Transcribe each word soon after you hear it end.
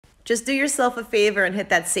Just do yourself a favor and hit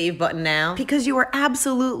that save button now, because you are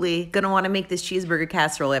absolutely gonna wanna make this cheeseburger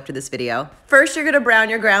casserole after this video. First, you're gonna brown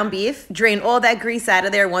your ground beef, drain all that grease out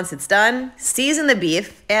of there once it's done, season the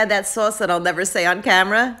beef, add that sauce that I'll never say on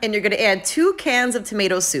camera, and you're gonna add 2 cans of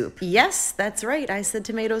tomato soup. Yes, that's right, I said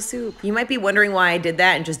tomato soup. You might be wondering why I did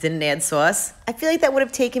that and just didn't add sauce. I feel like that would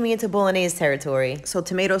have taken me into bolognese territory, so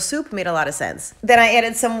tomato soup made a lot of sense. Then I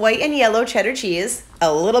added some white and yellow cheddar cheese,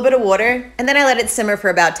 a little bit of water, and then I let it simmer for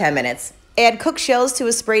about 10 minutes. Add cooked shells to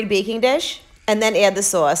a sprayed baking dish, and then add the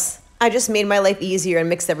sauce. I just made my life easier and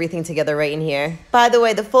mixed everything together right in here. By the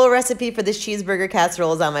way, the full recipe for this cheeseburger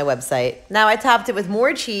casserole is on my website. Now I topped it with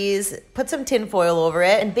more cheese, put some tin foil over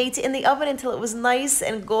it, and baked it in the oven until it was nice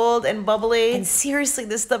and gold and bubbly. And seriously,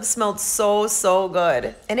 this stuff smelled so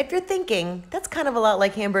good. And if you're thinking, that's kind of a lot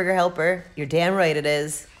like Hamburger Helper, you're damn right it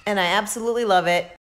is. And I absolutely love it.